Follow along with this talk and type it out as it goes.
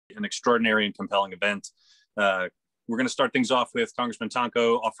an extraordinary and compelling event. We're going to start things off with Congressman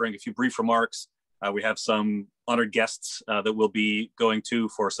Tonko offering a few brief remarks. We have some honored guests that we'll be going to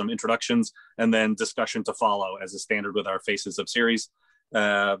for some introductions, and then discussion to follow as a standard with our Faces Up series.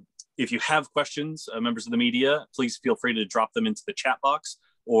 If you have questions, members of the media, please feel free to drop them into the chat box,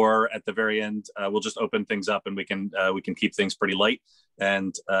 or at the very end, we'll just open things up and we can keep things pretty light.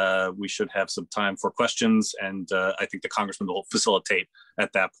 And we should have some time for questions, and I think the Congressman will facilitate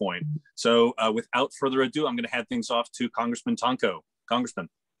at that point. So without further ado, I'm going to hand things off to Congressman Tonko. Congressman.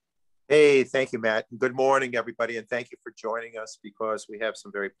 Hey, thank you, Matt. Good morning, everybody, and thank you for joining us, because we have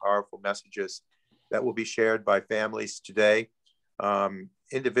some very powerful messages that will be shared by families today.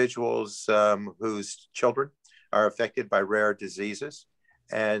 Individuals whose children are affected by rare diseases.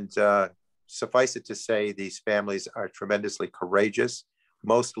 And suffice it to say, these families are tremendously courageous,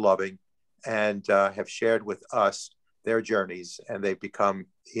 most loving, and have shared with us their journeys, and they've become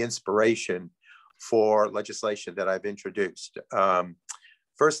the inspiration for legislation that I've introduced.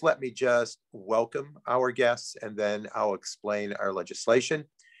 First, let me just welcome our guests, and then I'll explain our legislation.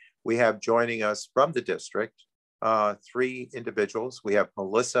 We have joining us from the district, three individuals. We have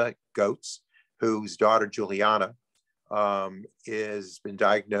Melissa Goetz, whose daughter Juliana has been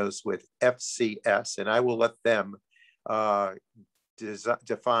diagnosed with FCS, and I will let them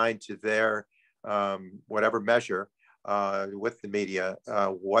define to their whatever measure with the media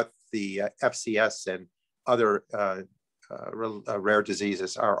what the FCS and other rare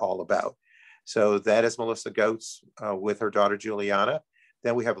diseases are all about. So that is Melissa Goetz with her daughter Juliana.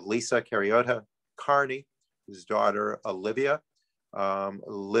 Then we have Lisa Carriota Carney, whose daughter Olivia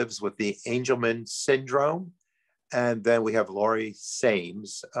lives with the Angelman syndrome. And then we have Lori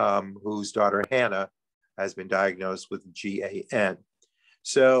Sames, whose daughter Hannah has been diagnosed with GAN.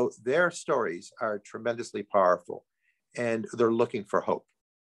 So their stories are tremendously powerful, and they're looking for hope.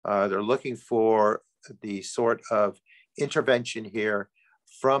 They're looking for the sort of intervention here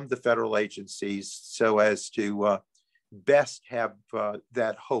from the federal agencies so as to best have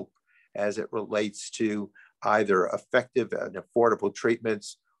that hope as it relates to either effective and affordable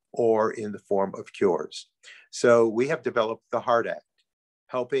treatments or in the form of cures. So we have developed the HEART Act,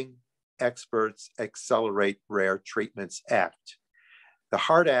 Helping Experts Accelerate Rare Treatments Act. The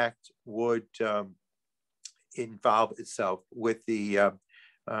HEART Act would involve itself with the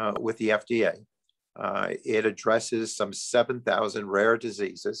FDA. It addresses some 7,000 rare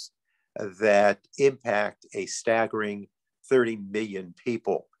diseases that impact a staggering 30 million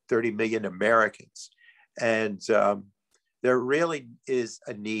people, 30 million Americans. And there really is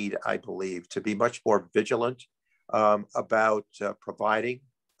a need, I believe, to be much more vigilant about providing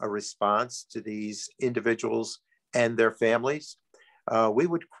a response to these individuals and their families. We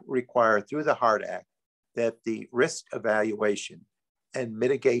would require through the HEART Act that the risk evaluation and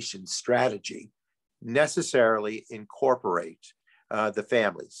mitigation strategy necessarily incorporate the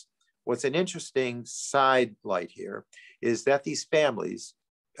families. What's an interesting sidelight here is that these families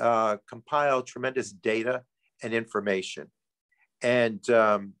compile tremendous data and information, and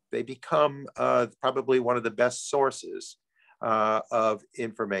they become probably one of the best sources of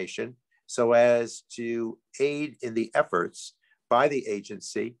information so as to aid in the efforts by the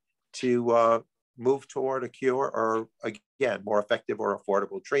agency to move toward a cure or, again, more effective or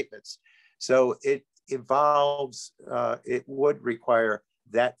affordable treatments. So it involves, it would require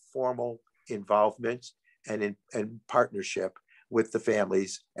that formal involvement and partnership with the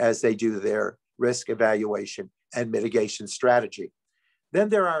families as they do their risk evaluation and mitigation strategy. Then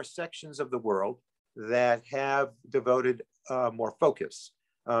there are sections of the world that have devoted more focus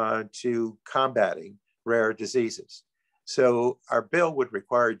to combating rare diseases. So our bill would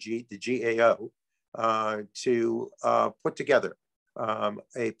require the GAO to put together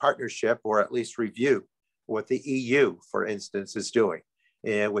a partnership, or at least review what the EU, for instance, is doing.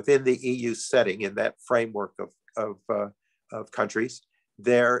 And within the EU setting, in that framework of countries,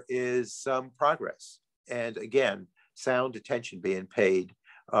 there is some progress. And again, sound attention being paid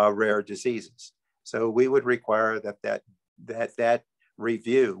rare diseases. So we would require that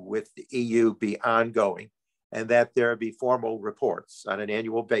review with the EU be ongoing, and that there be formal reports on an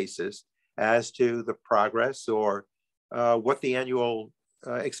annual basis as to the progress or what the annual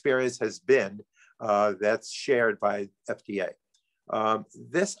experience has been that's shared by FDA.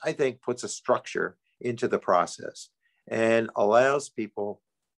 This, I think, puts a structure into the process and allows people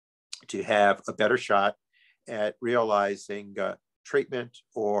to have a better shot at realizing treatment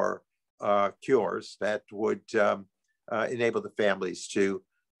or cures that would enable the families to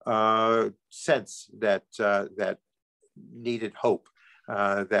sense that needed hope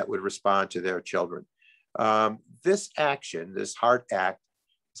that would respond to their children. This action, this HEART Act,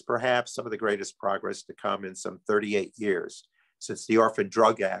 is perhaps some of the greatest progress to come in some 38 years since the Orphan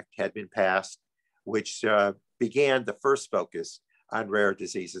Drug Act had been passed, which began the first focus on rare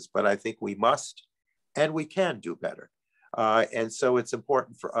diseases. But I think we must and we can do better. And so it's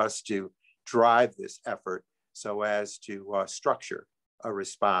important for us to drive this effort so as to structure a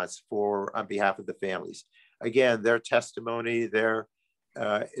response on behalf of the families. Again, their testimony, their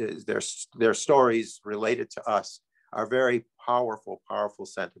stories related to us are very powerful, powerful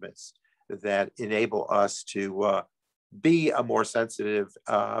sentiments that enable us to be a more sensitive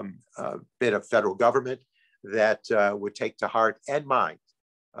bit of federal government that would take to heart and mind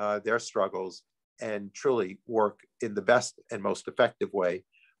their struggles and truly work in the best and most effective way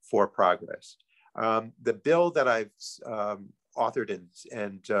for progress. The bill that I've authored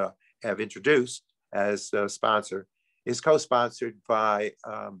and have introduced as a sponsor is co-sponsored by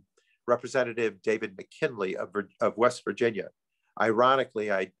Representative David McKinley of West Virginia.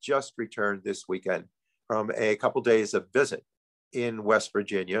 Ironically, I just returned this weekend from a couple days of visit in West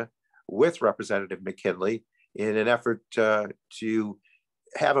Virginia with Representative McKinley in an effort to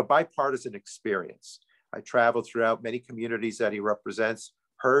have a bipartisan experience. I traveled throughout many communities that he represents,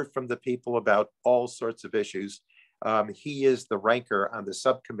 heard from the people about all sorts of issues. He is the ranker on the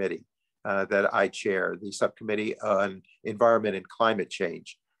subcommittee that I chair, the Subcommittee on Environment and Climate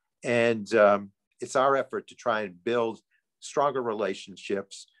Change. And it's our effort to try and build stronger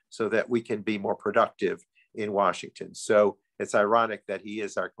relationships so that we can be more productive in Washington. So it's ironic that he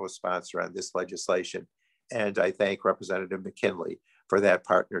is our co-sponsor on this legislation. And I thank Representative McKinley for that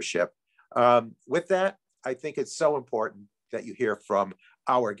partnership. With that, I think it's so important that you hear from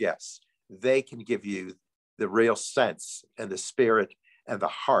our guests. They can give you the real sense and the spirit and the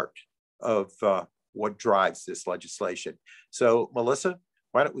heart of what drives this legislation. So Melissa,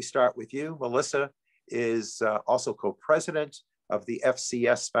 why don't we start with you? Melissa is also co-president of the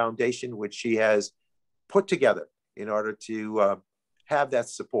FCS Foundation, which she has put together in order to have that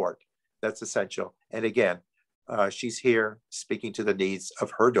support that's essential. And again, she's here speaking to the needs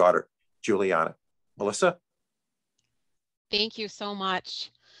of her daughter, Juliana. Melissa? Thank you so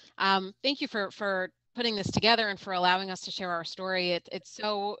much. Thank you for putting this together and for allowing us to share our story. It's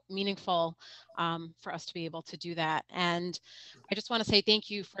so meaningful for us to be able to do that. And I just want to say thank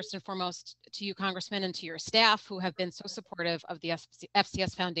you first and foremost to you, Congressman, and to your staff who have been so supportive of the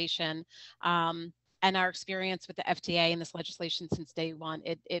FCS Foundation and our experience with the FDA and this legislation since day one.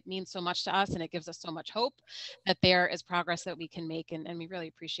 It means so much to us, and it gives us so much hope that there is progress that we can make, and we really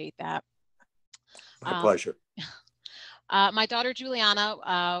appreciate that. My pleasure. My daughter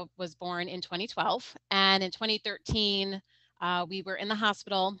Juliana was born in 2012, and in 2013, we were in the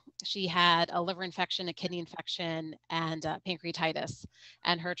hospital. She had a liver infection, a kidney infection, and pancreatitis,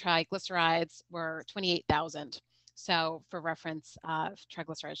 and her triglycerides were 28,000. So for reference,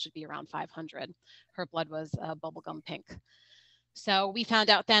 triglycerides should be around 500. Her blood was bubblegum pink. So we found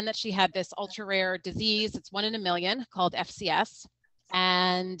out then that she had this ultra rare disease. It's 1 in a million, called FCS.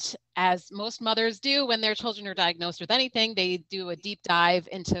 And as most mothers do when their children are diagnosed with anything, they do a deep dive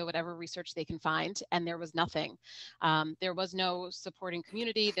into whatever research they can find. And there was nothing. There was no supporting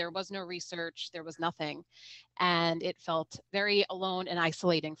community. There was no research. There was nothing. And it felt very alone and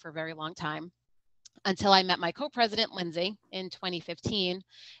isolating for a very long time, until I met my co-president, Lindsay, in 2015.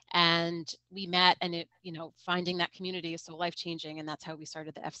 And we met, and it, finding that community is so life-changing. And that's how we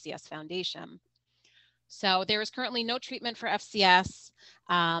started the FCS Foundation. So there is currently no treatment for FCS.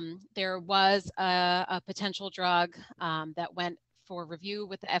 There was a potential drug that went for review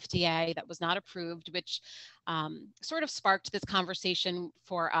with the FDA that was not approved, which sort of sparked this conversation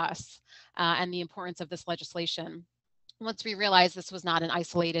for us and the importance of this legislation. Once we realized this was not an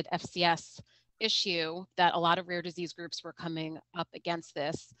isolated FCS issue, that a lot of rare disease groups were coming up against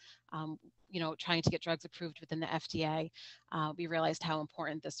this, trying to get drugs approved within the FDA, we realized how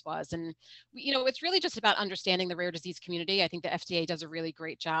important this was. And, it's really just about understanding the rare disease community. I think the FDA does a really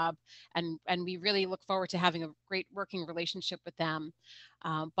great job, and we really look forward to having a great working relationship with them.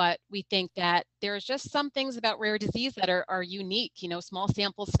 But we think that there's just some things about rare disease that are unique. Small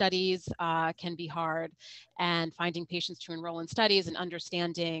sample studies can be hard, and finding patients to enroll in studies and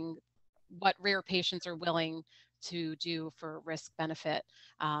understanding what rare patients are willing to do for risk benefit.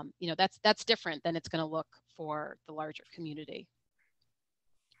 That's different than it's going to look for the larger community.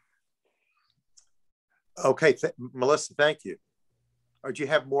 Okay, Melissa, thank you. Or do you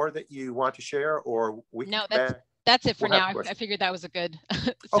have more that you want to share, or we can that's it for now. I figured that was a good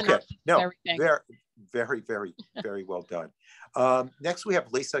okay. No, very, very well done. Next, we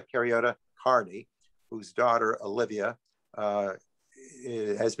have Lisa Carriota Carney, whose daughter Olivia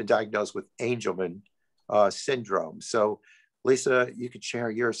has been diagnosed with Angelman syndrome. So Lisa, you could share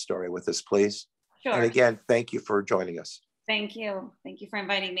your story with us, please. Sure. And again, thank you for joining us. Thank you. Thank you for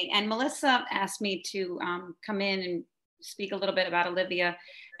inviting me. And Melissa asked me to come in and speak a little bit about Olivia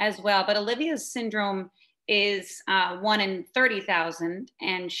as well. But Olivia's syndrome is 1 in 30,000,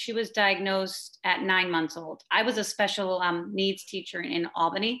 and she was diagnosed at 9 months old. I was a special needs teacher in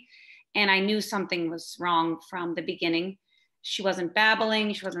Albany, and I knew something was wrong from the beginning. She wasn't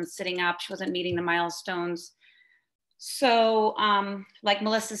babbling, she wasn't sitting up, she wasn't meeting the milestones. So like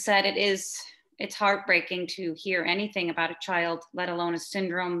Melissa said, it's heartbreaking to hear anything about a child, let alone a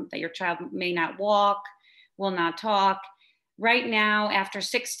syndrome that your child may not walk, will not talk. Right now, after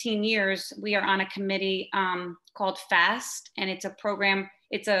 16 years, we are on a committee called FAST, and it's a program,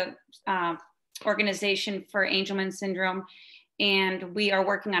 it's a organization for Angelman syndrome, and we are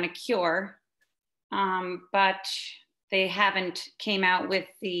working on a cure, but they haven't came out with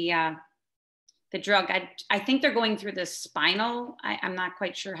the drug. I think they're going through the spinal. I'm not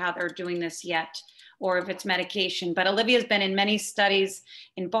quite sure how they're doing this yet, or if it's medication, but Olivia's been in many studies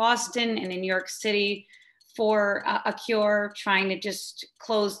in Boston and in New York City for a cure, trying to just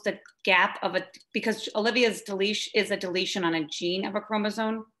close the gap of because Olivia's deletion is a deletion on a gene of a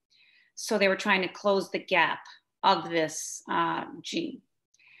chromosome. So they were trying to close the gap of this gene.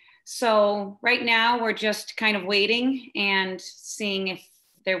 So right now we're just kind of waiting and seeing if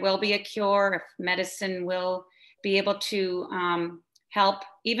there will be a cure, if medicine will be able to help,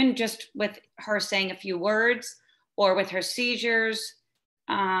 even just with her saying a few words, or with her seizures,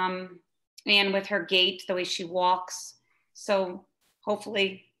 and with her gait, the way she walks. So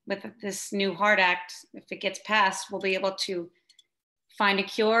hopefully with this new HEART Act, if it gets passed, we'll be able to find a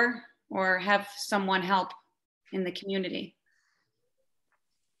cure or have someone help in the community.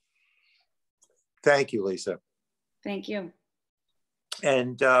 Thank you, Lisa. Thank you.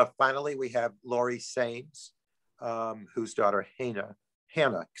 And finally, we have Lori Sames, whose daughter Hannah,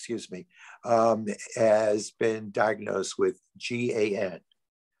 has been diagnosed with GAN.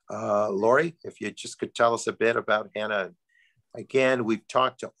 Lori, if you just could tell us a bit about Hannah. Again, we've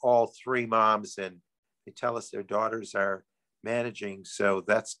talked to all 3 moms, and they tell us their daughters are managing, so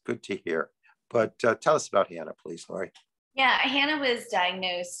that's good to hear. But tell us about Hannah, please, Lori. Yeah, Hannah was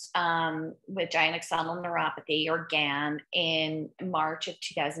diagnosed with giant axonal neuropathy, or GAN, in March of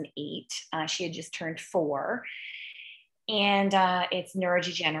 2008. She had just turned 4, and it's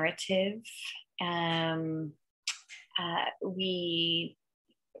neurodegenerative. We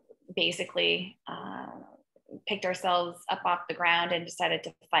basically picked ourselves up off the ground and decided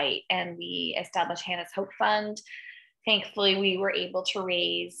to fight, and we established Hannah's Hope Fund. Thankfully, we were able to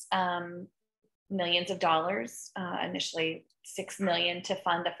raise millions of dollars, initially $6 million, to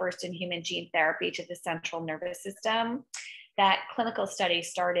fund the first in-human gene therapy to the central nervous system. That clinical study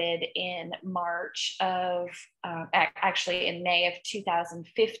started in March of, actually in May of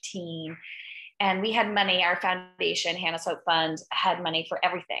 2015. And we had money, our foundation, Hannah's Hope Fund, had money for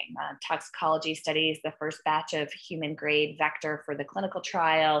everything. Toxicology studies, the first batch of human grade vector for the clinical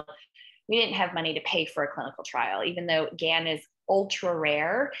trial. We didn't have money to pay for a clinical trial, even though GAN is ultra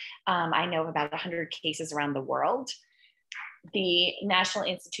rare. I know of about 100 cases around the world. The National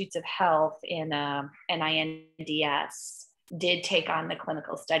Institutes of Health in NINDS did take on the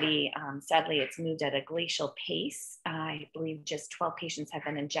clinical study. Sadly, it's moved at a glacial pace. I believe just 12 patients have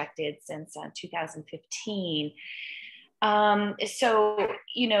been injected since 2015. So,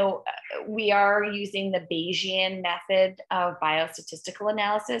 you know, we are using the Bayesian method of biostatistical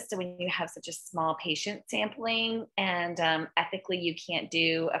analysis. So when you have such a small patient sampling, and ethically, you can't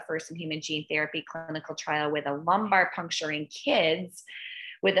do a first in human gene therapy clinical trial with a lumbar puncture in kids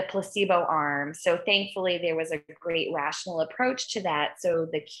with a placebo arm. So thankfully, there was a great rational approach to that. So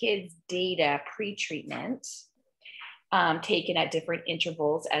the kids' data pre-treatment, taken at different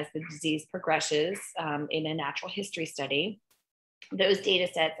intervals as the disease progresses in a natural history study, those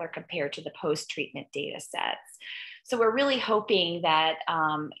data sets are compared to the post-treatment data sets. So we're really hoping that,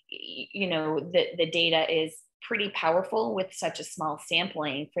 you know, the data is pretty powerful with such a small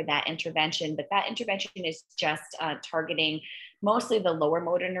sampling for that intervention, but that intervention is just targeting mostly the lower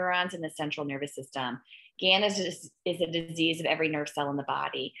motor neurons in the central nervous system. GAN is a disease of every nerve cell in the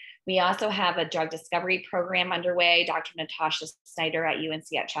body. We also have a drug discovery program underway. Dr. Natasha Snyder at UNC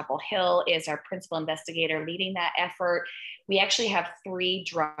at Chapel Hill is our principal investigator leading that effort. We actually have 3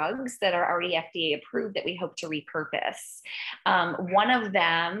 drugs that are already FDA approved that we hope to repurpose. One of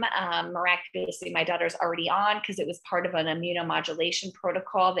them, miraculously, my daughter's already on because it was part of an immunomodulation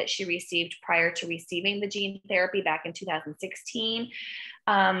protocol that she received prior to receiving the gene therapy back in 2016.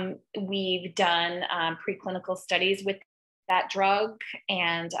 We've done preclinical studies with that drug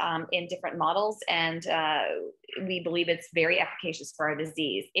and in different models, and we believe it's very efficacious for our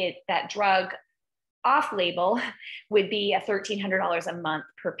disease. That drug off-label would be $1,300 a month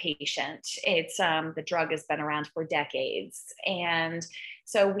per patient. It's the drug has been around for decades, and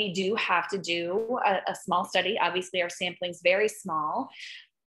so we do have to do a small study. Obviously, our sampling is very small,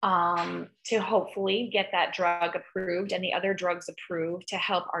 to hopefully get that drug approved and the other drugs approved to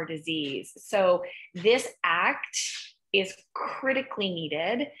help our disease. So this act is critically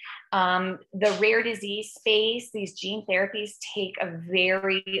needed. The rare disease space, these gene therapies take a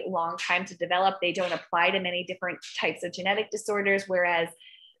very long time to develop. They don't apply to many different types of genetic disorders, whereas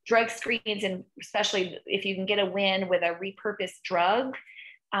drug screens, and especially if you can get a win with a repurposed drug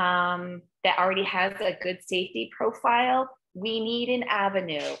that already has a good safety profile, we need an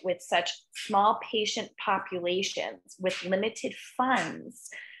avenue with such small patient populations with limited funds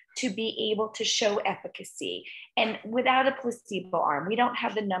to be able to show efficacy. And without a placebo arm, we don't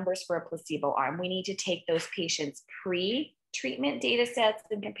have the numbers for a placebo arm. We need to take those patients' pre-treatment data sets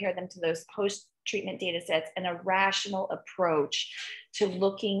and compare them to those post-treatment data sets, and a rational approach to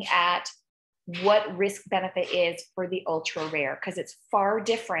looking at what risk benefit is for the ultra rare, because it's far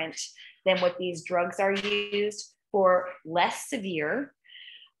different than what these drugs are used for. Less severe,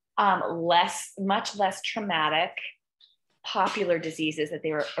 much less traumatic, popular diseases that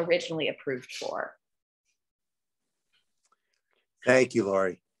they were originally approved for. Thank you,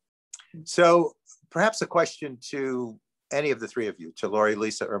 Lori. So perhaps a question to any of the three of you, to Lori,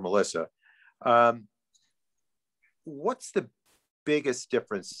 Lisa, or Melissa. What's the biggest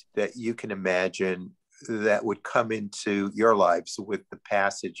difference that you can imagine that would come into your lives with the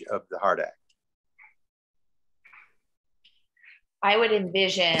passage of the HEART Act? I would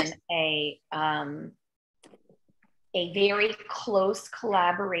envision a very close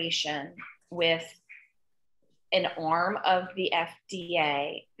collaboration with an arm of the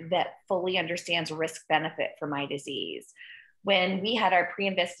FDA that fully understands risk benefit for my disease. When we had our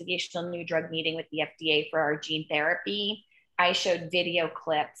pre-investigational new drug meeting with the FDA for our gene therapy, I showed video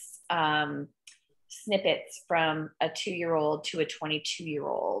clips, snippets from a 2-year-old to a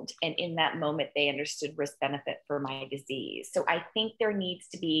 22-year-old. And in that moment, they understood risk benefit for my disease. So I think there needs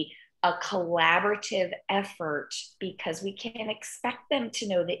to be a collaborative effort, because we can't expect them to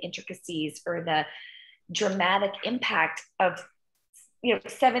know the intricacies or the dramatic impact of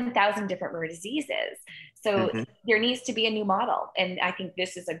 7,000 different rare diseases. So there needs to be a new model. And I think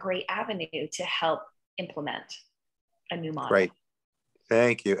this is a great avenue to help implement a new model. Great.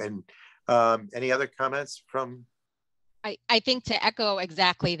 Thank you. And any other comments from? I think to echo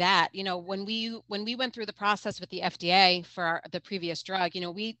exactly that, when we went through the process with the FDA for the previous drug,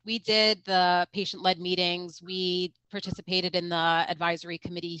 we did the patient-led meetings, we participated in the advisory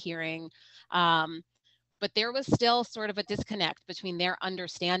committee hearing, but there was still sort of a disconnect between their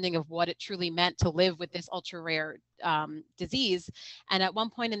understanding of what it truly meant to live with this ultra rare disease. And at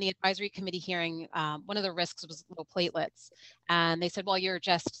one point in the advisory committee hearing, one of the risks was low platelets. And they said, well, you're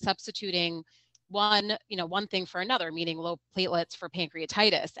just substituting one thing for another, meaning low platelets for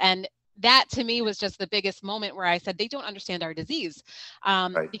pancreatitis. And that to me was just the biggest moment where I said, they don't understand our disease,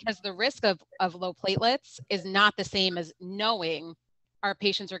 because the risk of low platelets is not the same as knowing our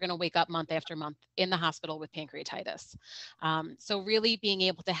patients are going to wake up month after month in the hospital with pancreatitis. So really being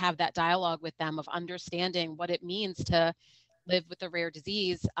able to have that dialogue with them of understanding what it means to live with a rare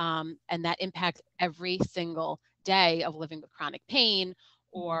disease, and that impact every single day of living with chronic pain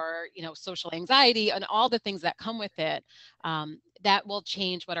or social anxiety and all the things that come with it, that will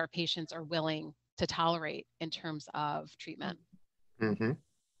change what our patients are willing to tolerate in terms of treatment.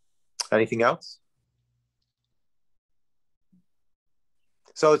 Anything else?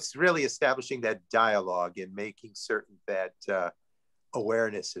 So it's really establishing that dialogue and making certain that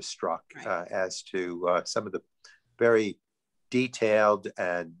awareness is struck as to some of the very detailed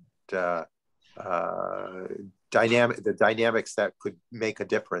and dynamics that could make a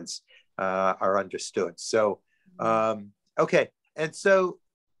difference are understood. So, okay. And so,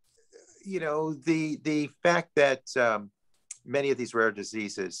 the fact that many of these rare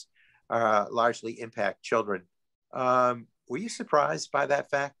diseases largely impact children, were you surprised by that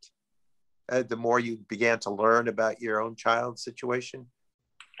fact? The more you began to learn about your own child's situation?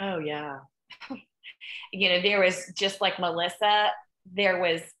 Oh, yeah. There was, just like Melissa, there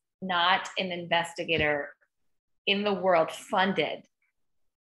was not an investigator in the world funded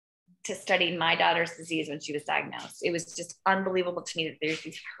to study my daughter's disease when she was diagnosed. It was just unbelievable to me that there's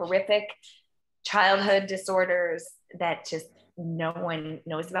these horrific childhood disorders that just no one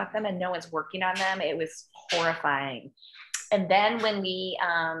knows about them and no one's working on them. It was horrifying. And then when we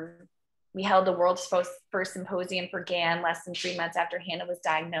We held the world's first symposium for GAN less than 3 months after Hannah was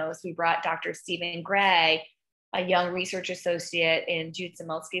diagnosed. We brought Dr. Stephen Gray, a young research associate in Jude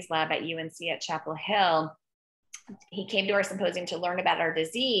Samilski's lab at UNC at Chapel Hill. He came to our symposium to learn about our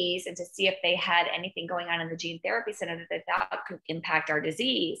disease and to see if they had anything going on in the gene therapy center that they thought could impact our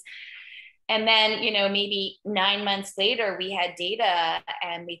disease. And then, you know, maybe 9 months later, we had data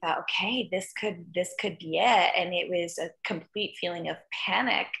and we thought, okay, this could be it. And it was a complete feeling of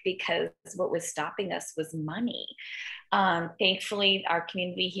panic because what was stopping us was money. Thankfully, our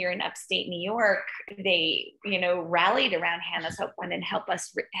community here in upstate New York, they, you know, rallied around Hannah's Hope Fund and helped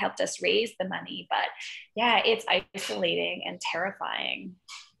us raise the money. But yeah, it's isolating and terrifying.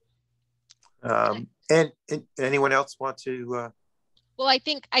 And anyone else want to? Well, I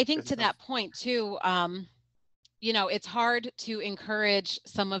think to that point too, you know, it's hard to encourage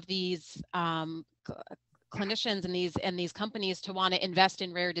some of these clinicians and these companies to want to invest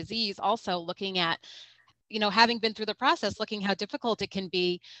in rare disease. Also looking at, you know, having been through the process, looking how difficult it can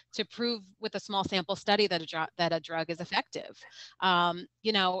be to prove with a small sample study that a drug is effective.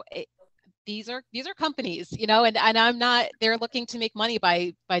 You know, these are companies, you know, and I'm not, they're looking to make money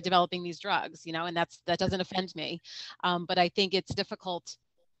by developing these drugs, you know, and that doesn't offend me. But I think it's difficult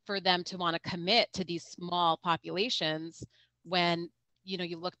for them to want to commit to these small populations when, you know,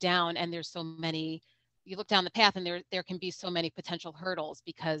 you look down and there's so many, you look down the path and there can be so many potential hurdles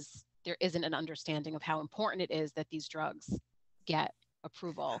because there isn't an understanding of how important it is that these drugs get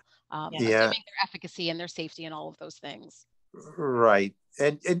approval, assuming their efficacy and their safety and all of those things. Right.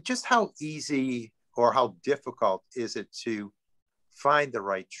 And just how easy or how difficult is it to find the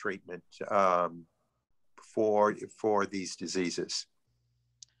right treatment for these diseases?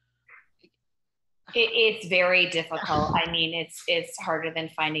 It's very difficult. I mean, it's harder than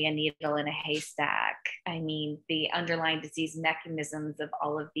finding a needle in a haystack. I mean, the underlying disease mechanisms of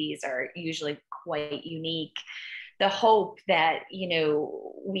all of these are usually quite unique. The hope that, you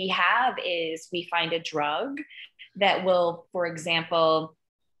know, we have is we find a drug that will, for example,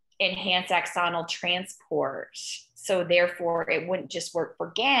 enhance axonal transport. So therefore, it wouldn't just work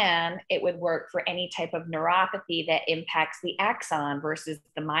for GAN, it would work for any type of neuropathy that impacts the axon versus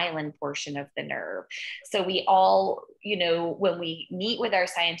the myelin portion of the nerve. So we all, you know, when we meet with our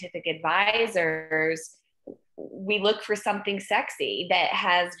scientific advisors, we look for something sexy that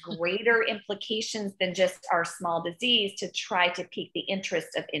has greater implications than just our small disease to try to pique the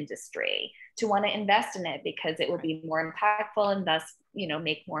interest of industry, to want to invest in it because it will be more impactful and thus, you know,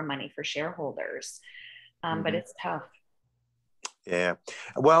 make more money for shareholders. But it's tough. Yeah.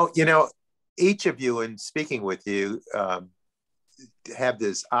 Well, you know, each of you in speaking with you have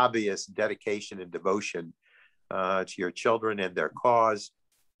this obvious dedication and devotion to your children and their cause,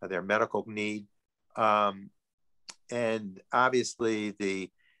 their medical need. And obviously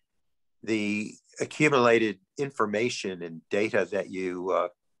the accumulated information and data that you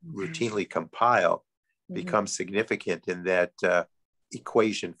routinely compile becomes significant in that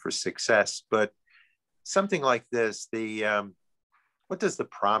equation for success. But something like this, what does the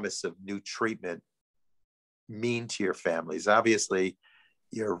promise of new treatment mean to your families? Obviously,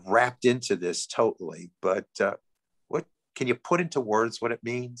 you're wrapped into this totally, but what can you put into words what it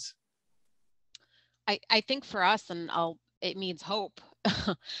means? I think for us, it means hope,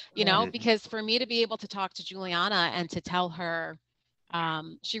 you know, because for me to be able to talk to Juliana and to tell her,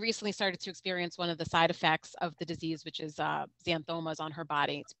 she recently started to experience one of the side effects of the disease, which is xanthomas on her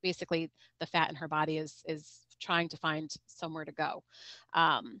body. It's basically the fat in her body is trying to find somewhere to go.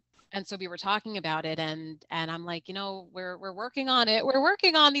 And so we were talking about it and I'm like, you know, we're working on it. We're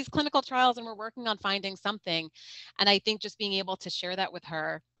working on these clinical trials and we're working on finding something. And I think just being able to share that with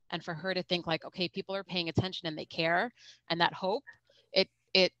her and for her to think like, okay, people are paying attention and they care, and that hope,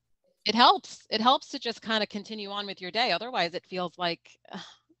 it helps. It helps to just kind of continue on with your day. Otherwise it feels like,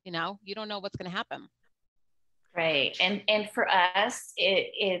 you know, you don't know what's going to happen. Right. And for us,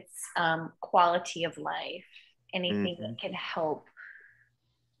 it's quality of life, anything that can help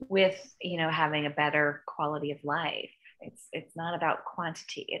with, you know, having a better quality of life. It's not about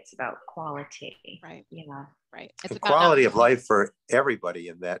quantity, it's about quality. Right. You know. Right. It's the quality of life for everybody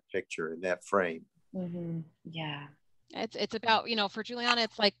in that picture, in that frame. Yeah. It's about, you know, for Juliana,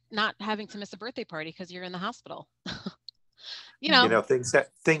 it's like not having to miss a birthday party because you're in the hospital. you know,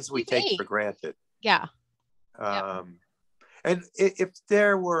 things we take for granted. Yeah. And if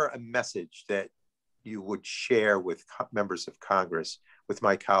there were a message that you would share with members of Congress, with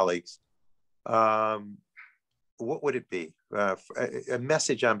my colleagues, what would it be? A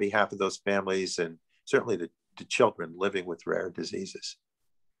message on behalf of those families and certainly the children living with rare diseases.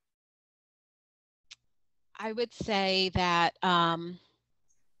 I would say that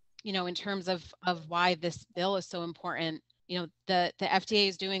in terms of why this bill is so important, the FDA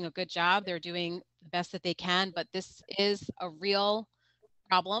is doing a good job. They're doing the best that they can, but this is a real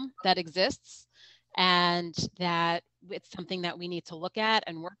problem that exists, and that it's something that we need to look at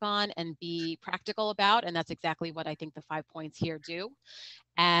and work on and be practical about. And that's exactly what I think the 5 points here do.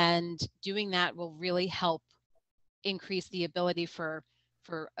 And doing that will really help increase the ability for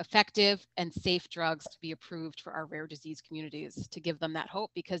effective and safe drugs to be approved for our rare disease communities, to give them that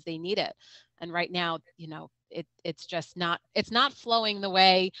hope, because they need it. And right now, it's just not flowing the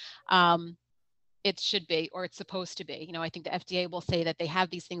way it should be, or it's supposed to be. I think the FDA will say that they have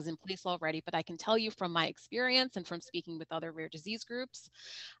these things in place already, but I can tell you from my experience and from speaking with other rare disease groups,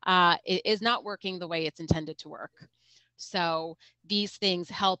 it is not working the way it's intended to work. So these things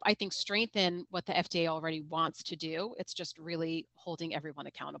help, I think, strengthen what the FDA already wants to do. It's just really holding everyone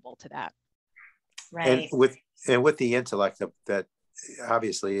accountable to that. Right. And with the intellect that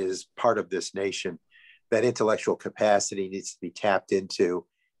obviously is part of this nation, that intellectual capacity needs to be tapped into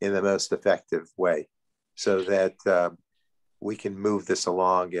in the most effective way, so that we can move this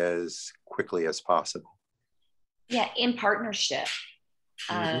along as quickly as possible. Yeah, in partnership.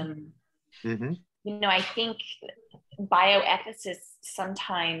 Mm-hmm. I think bioethicists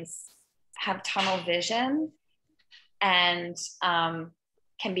sometimes have tunnel vision and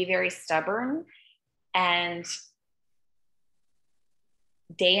can be very stubborn, and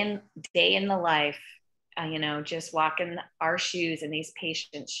day in the life, just walk in our shoes and these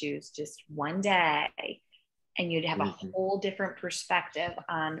patients' shoes just one day, and you'd have a whole different perspective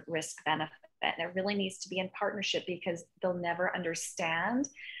on risk benefit. And it really needs to be in partnership, because they'll never understand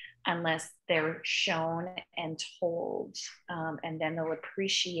unless they're shown and told, and then they'll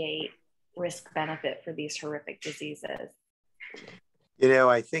appreciate risk benefit for these horrific diseases.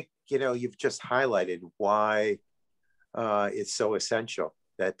 I think, you've just highlighted why it's so essential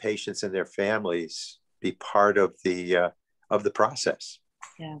that patients and their families be part of the process.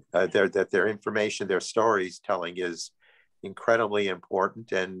 Yeah. That their information, their stories telling is incredibly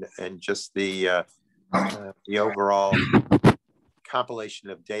important, and just the overall compilation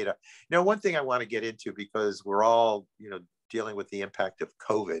of data. One thing I want to get into, because we're all dealing with the impact of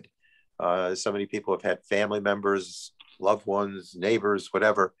COVID. So many people have had family members, loved ones, neighbors,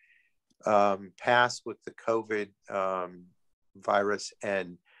 whatever, pass with the COVID virus,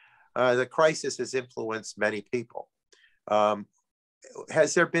 and the crisis has influenced many people.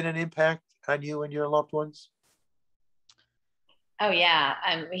 Has there been an impact on you and your loved ones? Oh yeah,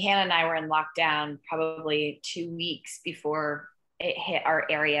 Hannah and I were in lockdown probably 2 weeks before it hit our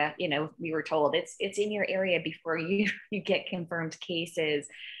area. We were told it's in your area before you get confirmed cases.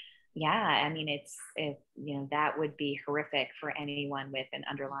 Yeah, that would be horrific for anyone with an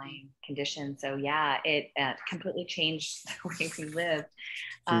underlying condition. So yeah, it completely changed the way we lived.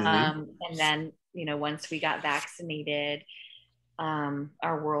 And then, once we got vaccinated,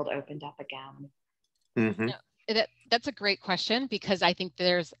 our world opened up again. That's a great question, because I think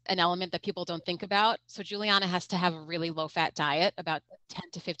there's an element that people don't think about. So Juliana has to have a really low fat diet, about 10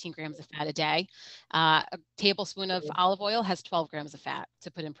 to 15 grams of fat a day. A tablespoon of olive oil has 12 grams of fat, to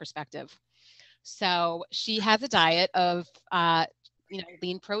put in perspective. So she has a diet of,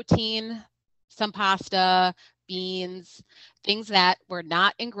 lean protein, some pasta, beans, things that were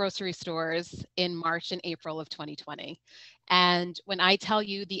not in grocery stores in March and April of 2020. And when I tell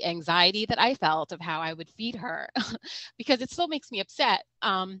you the anxiety that I felt of how I would feed her, because it still makes me upset,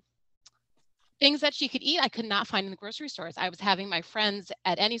 things that she could eat, I could not find in the grocery stores. I was having my friends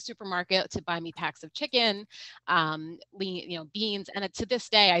at any supermarket to buy me packs of chicken, beans. And to this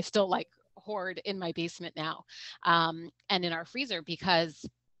day, I still hoard in my basement now, and in our freezer, because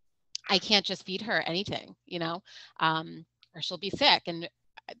I can't just feed her anything, or she'll be sick. And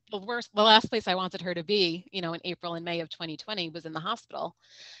the last place I wanted her to be, in April and May of 2020 was in the hospital,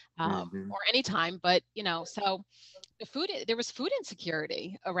 or anytime. But, so there was food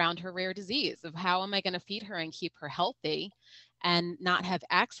insecurity around her rare disease of how am I going to feed her and keep her healthy and not have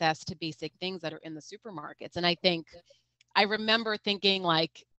access to basic things that are in the supermarkets. And I remember thinking,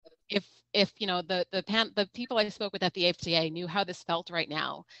 if the people I spoke with at the FDA knew how this felt right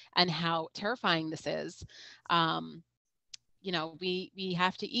now and how terrifying this is, we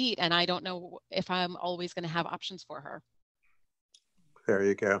have to eat, and I don't know if I'm always going to have options for her. There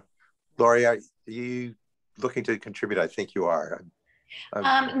you go. Lori, are you looking to contribute? I think you are.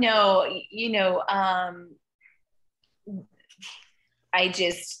 No, I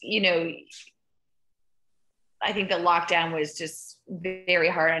just, I think the lockdown was just very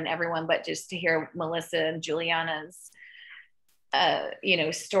hard on everyone, but just to hear Melissa and Juliana's you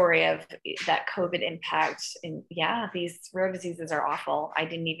know, story of that COVID impact. And yeah, these rare diseases are awful. I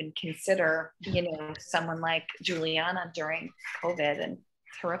didn't even consider, you know, someone like Juliana during COVID, and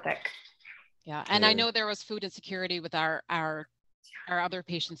it's horrific. Yeah, and I know there was food insecurity with our other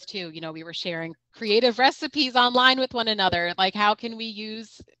patients too. You know, we were sharing creative recipes online with one another. Like, how can we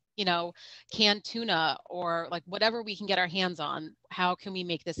use, you know, canned tuna or like whatever we can get our hands on? How can we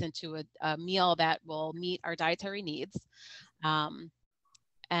make this into a meal that will meet our dietary needs?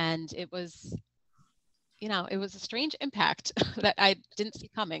 And it was, you know, it was a strange impact that I didn't see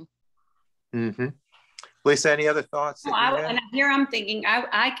coming. Mm-hmm. Lisa, any other thoughts? And here I'm thinking,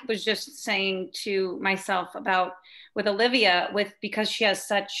 I was just saying to myself about with Olivia, because she has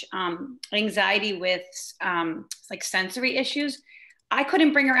such anxiety with like sensory issues, I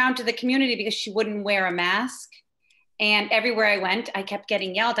couldn't bring her out to the community because she wouldn't wear a mask. And everywhere I went, I kept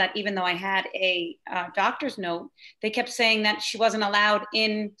getting yelled at, even though I had a doctor's note. They kept saying that she wasn't allowed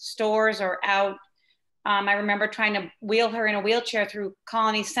in stores or out. I remember trying to wheel her in a wheelchair through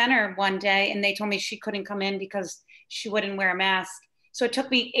Colony Center one day, and they told me she couldn't come in because she wouldn't wear a mask. So it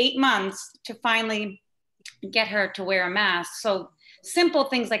took me 8 months to finally get her to wear a mask. So simple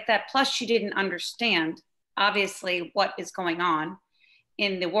things like that. Plus, she didn't understand, obviously, what is going on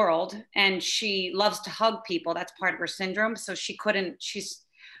in the world. And she loves to hug people. That's part of her syndrome. So she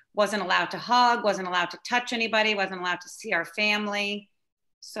wasn't allowed to hug, wasn't allowed to touch anybody, wasn't allowed to see our family.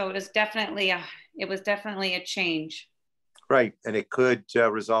 So it was definitely a change. Right, and it could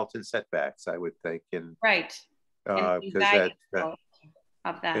result in setbacks, I would think. And right, because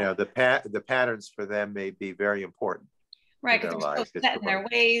of that, you know, the patterns for them may be very important. Right, because they're so set in their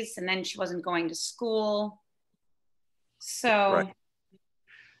ways, and then she wasn't going to school. So, right.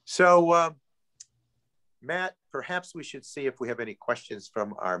 So, Matt, perhaps we should see if we have any questions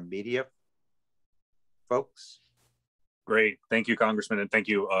from our media folks. Great. Thank you, Congressman. And thank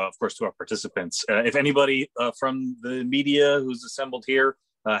you, of course, to our participants. If anybody from the media who's assembled here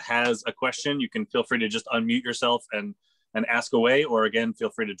has a question, you can feel free to just unmute yourself and ask away, or again, feel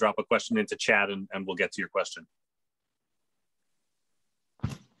free to drop a question into chat and we'll get to your question.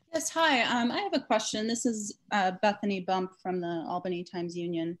 Yes, hi. I have a question. This is Bethany Bump from the Albany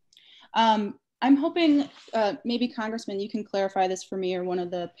Times-Union. I'm hoping maybe Congressman, you can clarify this for me or one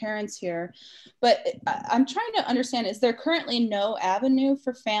of the parents here, but I'm trying to understand, is there currently no avenue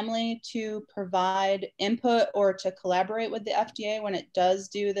for family to provide input or to collaborate with the FDA when it does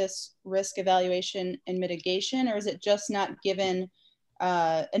do this risk evaluation and mitigation, or is it just not given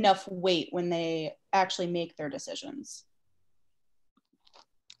enough weight when they actually make their decisions?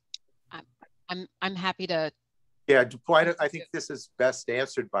 I'm happy to. Yeah, I think this is best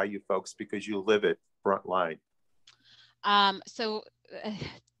answered by you folks because you live it front line. So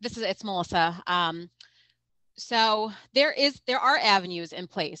it's Melissa. So there are avenues in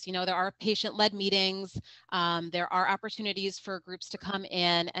place. You know, there are patient-led meetings. There are opportunities for groups to come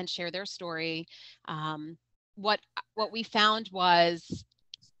in and share their story. What we found was,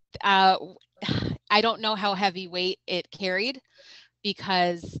 I don't know how heavy weight it carried,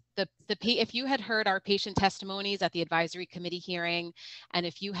 because if you had heard our patient testimonies at the advisory committee hearing, and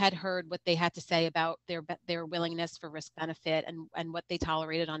if you had heard what they had to say about their willingness for risk benefit and what they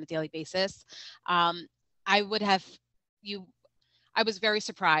tolerated on a daily basis, I was very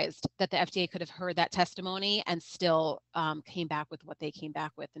surprised that the FDA could have heard that testimony and still came back with what they came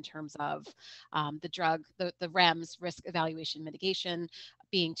back with in terms of the drug, the REMS, risk evaluation mitigation,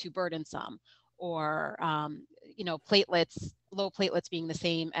 being too burdensome, or you know, low platelets being the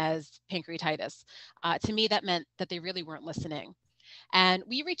same as pancreatitis. To me, that meant that they really weren't listening. And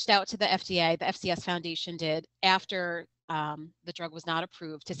we reached out to the FDA, the FCS Foundation did, after the drug was not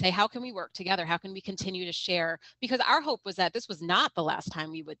approved, to say, how can we work together? How can we continue to share? Because our hope was that this was not the last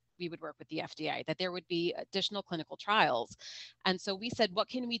time we would work with the FDA, that there would be additional clinical trials. And so we said, what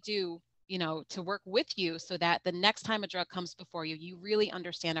can we do, you know, to work with you so that the next time a drug comes before you, you really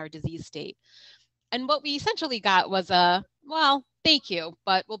understand our disease state? And what we essentially got was well, thank you,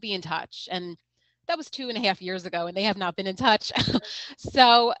 but we'll be in touch. And that was 2.5 years ago, and they have not been in touch.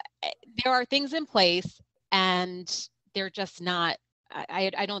 So there are things in place, and they're just not,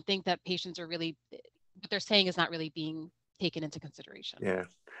 I don't think that patients are really, what they're saying is not really being taken into consideration. Yeah.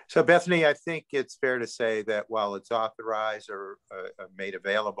 So Bethany, I think it's fair to say that while it's authorized or made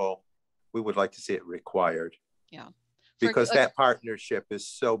available, we would like to see it required. Yeah. Because that partnership is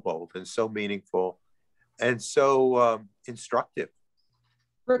so bold and so meaningful and so instructive.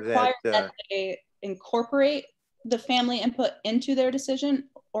 Require that they incorporate the family input into their decision,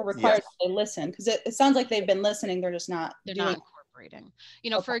 or require that they listen? Because it sounds like they've been listening, they're just not. They're not operating.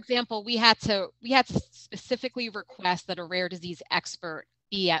 You know, for example, we had to specifically request that a rare disease expert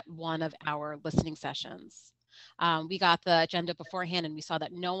be at one of our listening sessions. We got the agenda beforehand and we saw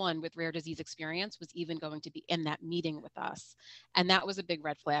that no one with rare disease experience was even going to be in that meeting with us. And that was a big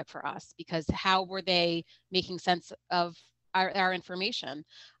red flag for us, because how were they making sense of our information?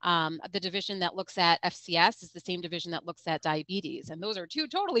 The division that looks at FCS is the same division that looks at diabetes. And those are two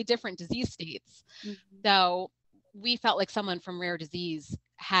totally different disease states. Mm-hmm. So we felt like someone from rare disease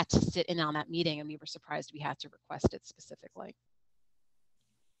had to sit in on that meeting, and we were surprised we had to request it specifically.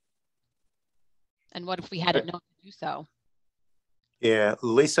 And what if we hadn't known to do so? Yeah,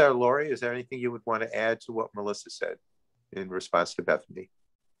 Lisa or Lori, is there anything you would want to add to what Melissa said in response to Bethany?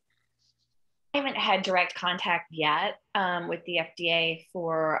 I haven't had direct contact yet with the FDA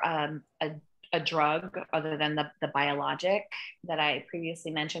for a drug other than the biologic that I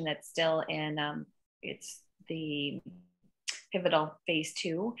previously mentioned that's still in, it's the pivotal phase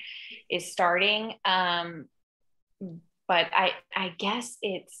 2 is starting. But I guess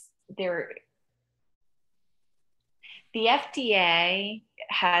it's there. The FDA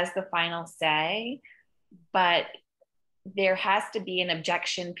has the final say, but there has to be an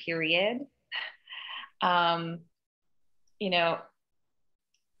objection period. You know,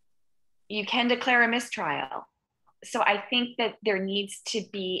 you can declare a mistrial. So I think that there needs to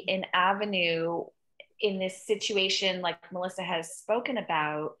be an avenue in this situation, like Melissa has spoken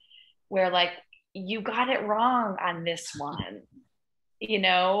about, where like, you got it wrong on this one, you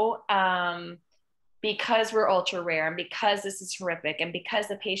know, because we're ultra rare and because this is horrific and because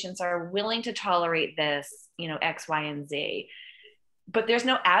the patients are willing to tolerate this, you know, X, Y, and Z. But there's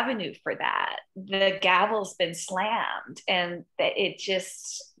no avenue for that. The gavel's been slammed, and it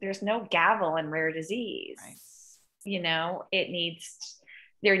just, there's no gavel in rare disease. Right. You know,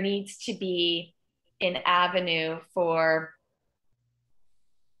 there needs to be an avenue for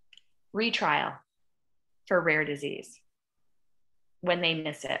retrial for rare disease when they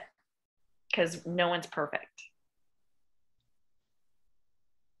miss it, because no one's perfect.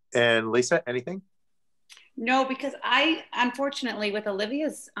 And Lisa, anything? No, because unfortunately, with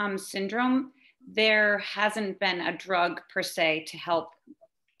Olivia's syndrome, there hasn't been a drug per se to help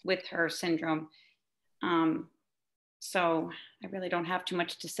with her syndrome. So I really don't have too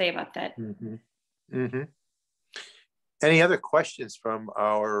much to say about that. Mm-hmm. Mm-hmm. Any other questions from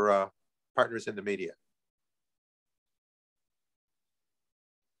our partners in the media?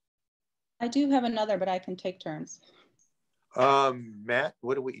 I do have another, but I can take turns. Matt,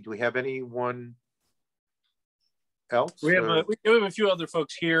 do we have anyone else? We have a few other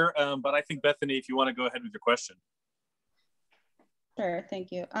folks here, but I think Bethany, if you want to go ahead with your question. Sure,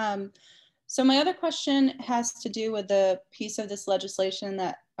 thank you. So my other question has to do with the piece of this legislation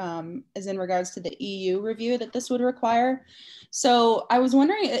that is in regards to the EU review that this would require. So I was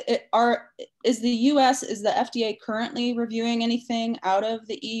wondering, is the FDA currently reviewing anything out of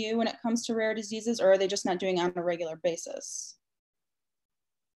the EU when it comes to rare diseases, or are they just not doing it on a regular basis?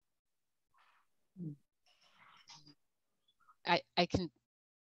 I can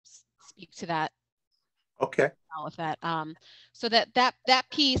speak to that. Okay. All of that. So that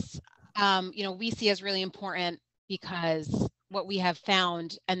piece, you know, we see as really important, because what we have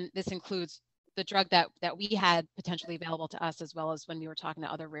found, and this includes the drug that we had potentially available to us, as well as when we were talking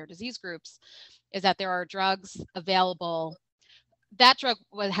to other rare disease groups, is that there are drugs available. That drug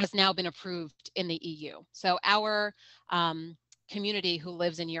has now been approved in the EU. So our community who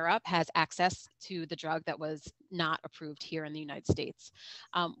lives in Europe has access to the drug that was not approved here in the United States,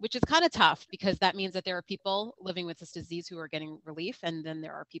 which is kind of tough, because that means that there are people living with this disease who are getting relief, and then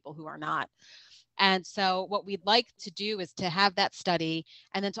there are people who are not. And so what we'd like to do is to have that study,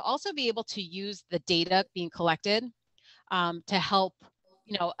 and then to also be able to use the data being collected to help,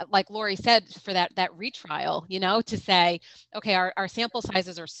 you know, like Lori said, for that retrial, you know, to say, okay, our sample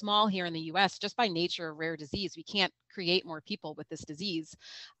sizes are small here in the US just by nature of rare disease. We can't create more people with this disease.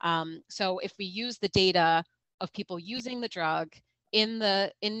 So if we use the data of people using the drug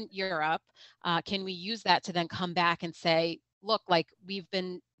in Europe, can we use that to then come back and say, look, like we've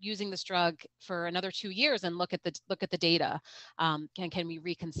been using this drug for another 2 years, and look at the data. Can we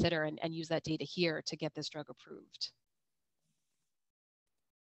reconsider and use that data here to get this drug approved?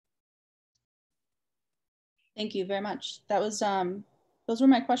 Thank you very much. That was those were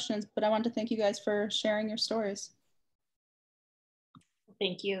my questions, but I want to thank you guys for sharing your stories.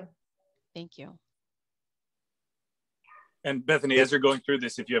 Thank you. Thank you. And Bethany, as you're going through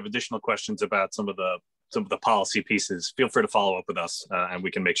this, if you have additional questions about some of the policy pieces, feel free to follow up with us, and we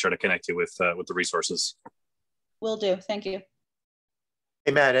can make sure to connect you with the resources. Will do. Thank you.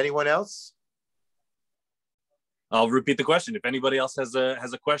 Hey, Matt, anyone else? I'll repeat the question. If anybody else has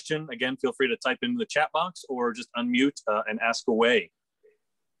a question, again, feel free to type into the chat box or just unmute and ask away.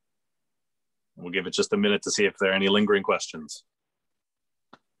 We'll give it just a minute to see if there are any lingering questions.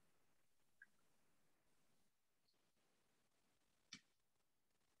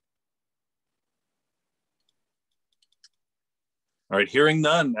 All right, hearing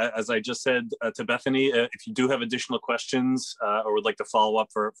none, as I just said to Bethany, if you do have additional questions or would like to follow up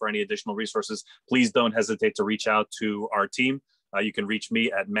for any additional resources, please don't hesitate to reach out to our team. You can reach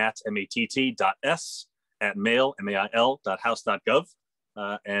me at matt.s@mail.house.gov.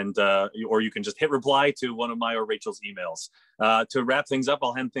 Or you can just hit reply to one of my or Rachel's emails. To wrap things up,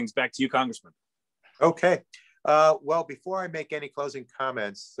 I'll hand things back to you, Congressman. Okay. Well, before I make any closing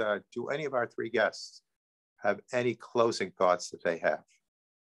comments, do any of our three guests have any closing thoughts that they have?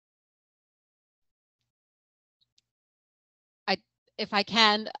 If I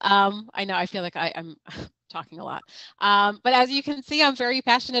can, I know I feel like I'm talking a lot, but as you can see, I'm very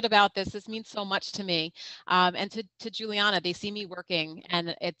passionate about this. This means so much to me, and to Juliana. They see me working,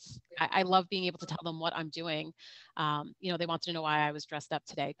 and I love being able to tell them what I'm doing. They want to know why I was dressed up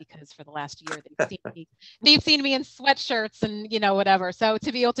today, because for the last year they've seen me in sweatshirts and whatever. So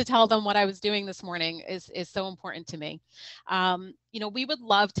to be able to tell them what I was doing this morning is so important to me. We would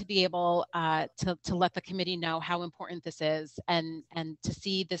love to be able to let the committee know how important this is, and to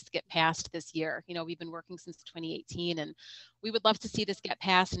see this get passed this year. We've been working since 2018, and we would love to see this get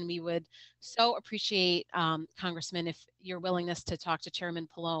passed, and we would so appreciate, Congressman, if your willingness to talk to Chairman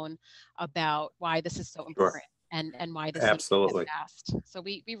Pallone about why this is so important. And why this absolutely gets passed. So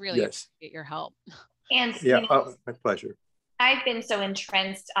we really appreciate your help. And yeah, my pleasure. I've been so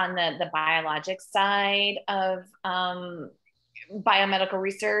entrenched on the biologic side of biomedical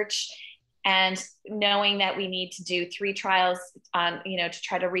research, and knowing that we need to do 3 trials on, to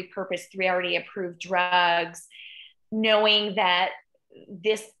try to repurpose 3 already approved drugs, knowing that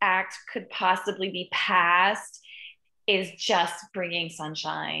this act could possibly be passed is just bringing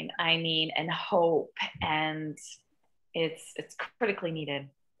sunshine, and hope, and it's critically needed.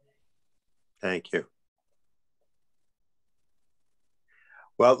 Thank you.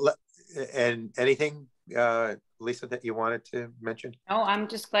 Well, and anything, Lisa, that you wanted to mention? No, I'm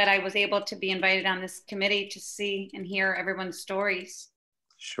just glad I was able to be invited on this committee to see and hear everyone's stories.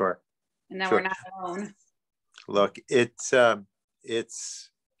 Sure. And that we're not alone. Look, it's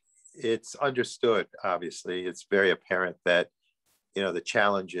understood, obviously. It's very apparent that, the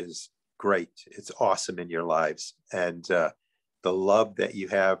challenge is great. It's awesome in your lives. And the love that you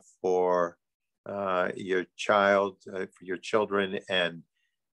have for your child, for your children, and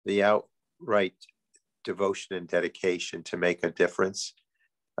the outright devotion and dedication to make a difference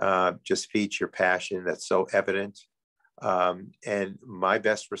just feeds your passion. That's so evident. And my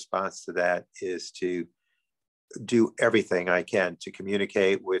best response to that is to do everything I can to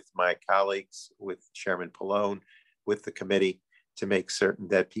communicate with my colleagues, with Chairman Pallone, with the committee, to make certain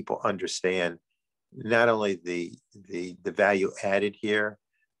that people understand not only the value added here,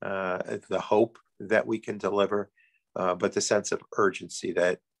 the hope that we can deliver, but the sense of urgency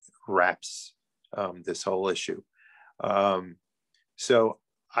that wraps this whole issue. So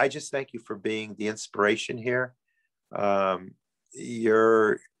I just thank you for being the inspiration here.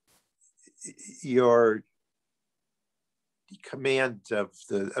 Your command of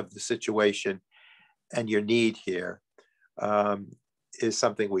the situation and your need here is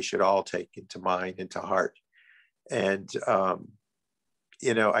something we should all take into mind, into heart. And I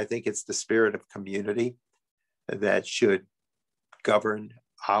think it's the spirit of community that should govern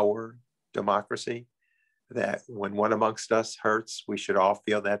our democracy, that when one amongst us hurts, we should all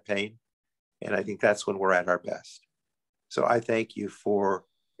feel that pain. And I think that's when we're at our best. So I thank you for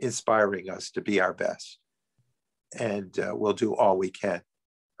inspiring us to be our best. And we'll do all we can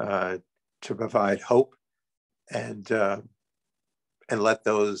to provide hope and let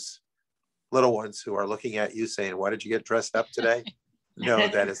those little ones who are looking at you saying, "Why did you get dressed up today?" know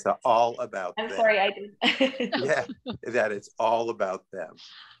that it's all about I'm them. sorry, I did. Yeah, that it's all about them.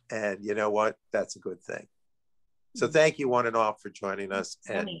 And you know what? That's a good thing. So thank you one and all for joining us.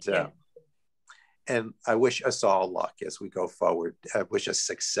 And I wish us all luck as we go forward. I wish us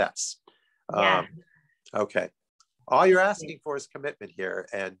success. Yeah. Okay. All you're asking for is commitment here,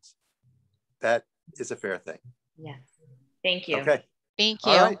 and that is a fair thing. Yeah. Thank you. Okay. Thank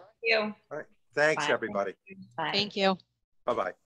you. All right. Thank you. All right. Thanks, Bye. everybody. Bye. Thank you. Bye-bye.